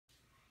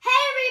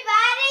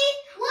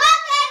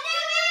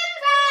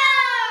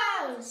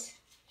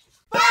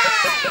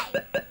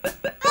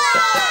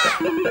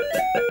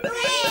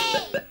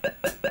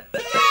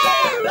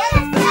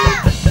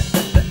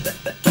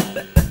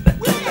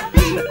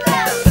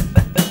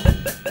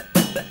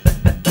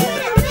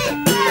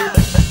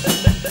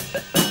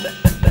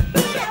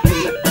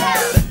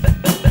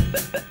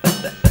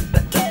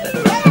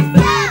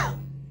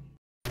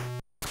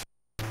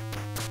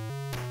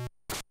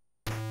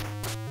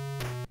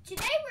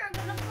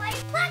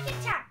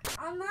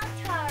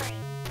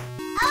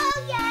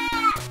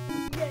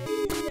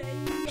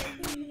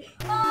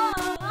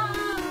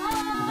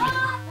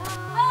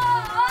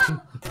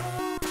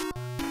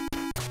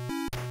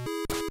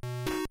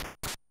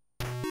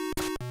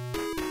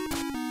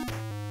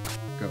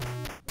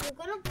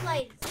gonna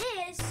play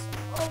this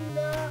on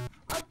the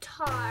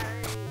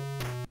Atari.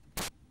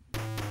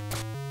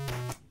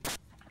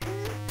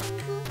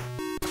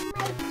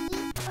 My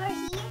feet are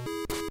here.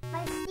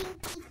 My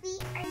stinky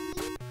feet are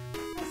here.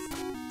 My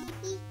stinky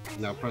feet are here.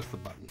 Now press the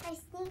button. My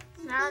stinky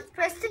Now let's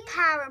press the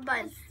power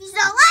button. feet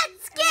So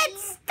let's get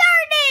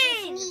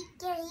started!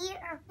 Sneak are here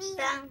or feet.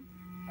 Down.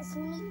 A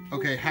sneak.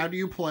 Okay, how do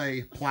you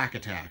play Plaque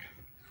Attack?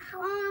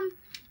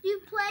 You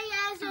play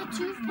as a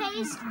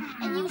toothpaste,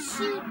 and you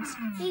shoot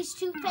these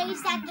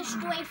toothpaste that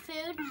destroy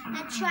food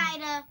that try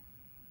to.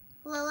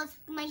 Well, let's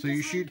make So this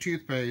you one. shoot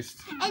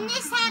toothpaste. And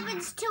this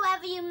happens to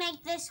whenever you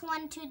make this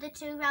one to the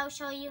tooth. I'll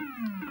show you,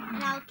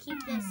 and I'll keep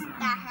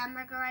that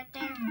hamburger right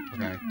there.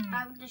 Okay.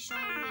 I'll just show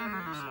you the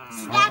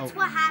others. So that's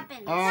what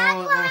happens. Oh, That's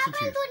what that's the happens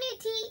tooth. when you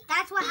teeth.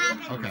 That's what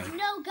happens. Okay.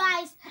 No,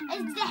 guys,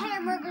 it's the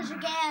hamburgers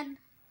again.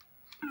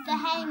 The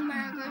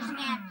hamburgers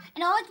again.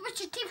 And always brush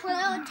your teeth or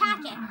they'll attack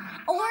it.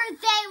 Or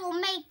they will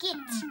make it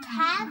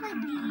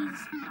cavities,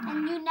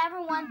 and you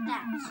never want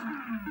that.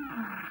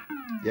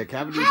 Yeah,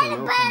 cavities are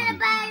no fun.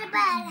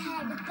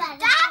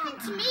 That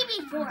happened to me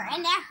before,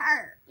 and it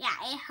hurt. Yeah,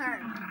 it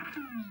hurt.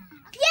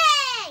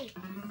 Yay!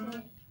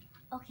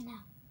 Okay, now.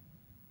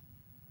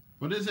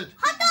 What is it?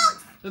 Hot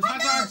dogs! It's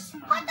hot dogs!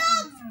 Hot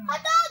dogs!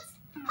 Hot dogs!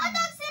 Hot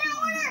dogs in our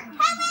order!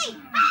 Help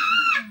me! Ah!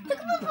 Look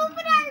at the poop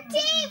in our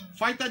teeth!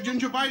 Fight that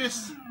gingivitis!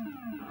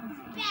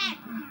 Bad.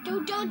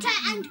 Don't try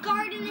and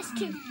guard in this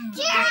too.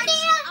 Jeremy,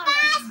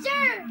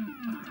 faster!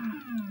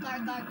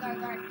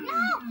 Guard.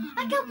 No!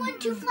 I got one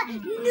tooth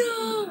left.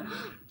 No!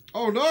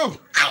 Oh no!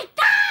 I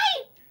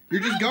died!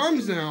 You're just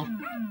gums now.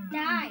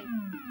 Died.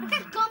 I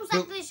got gums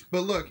like this.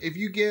 But look, if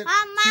you get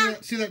Mom.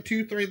 see that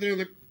tooth right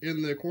there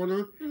in the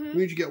corner, it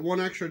means you get one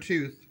extra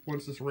tooth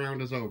once this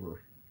round is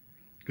over,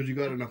 because you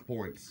got enough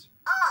points.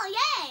 Oh,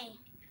 yay!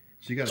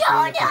 So you got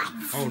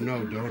Donuts! Oh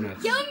no,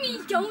 donuts! Yummy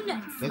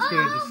donuts! That's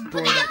gonna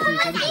destroy that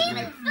tooth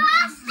instantly.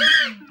 Faster!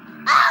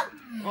 Oh!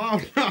 Oh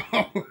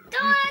no!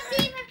 Donuts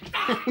even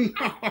faster! Oh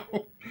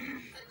no!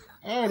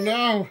 Oh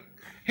no!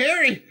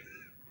 Harry!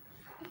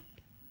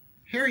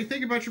 Harry,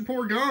 think about your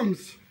poor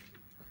gums.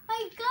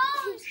 My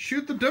gums!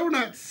 Shoot the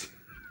donuts.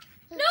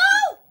 No!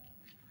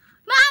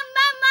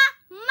 Mama!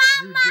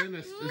 Your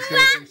dentist is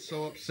gonna be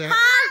so upset.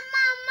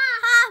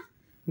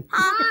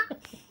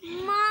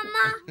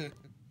 Mama!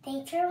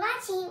 Thanks for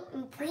watching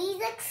and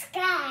please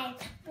subscribe.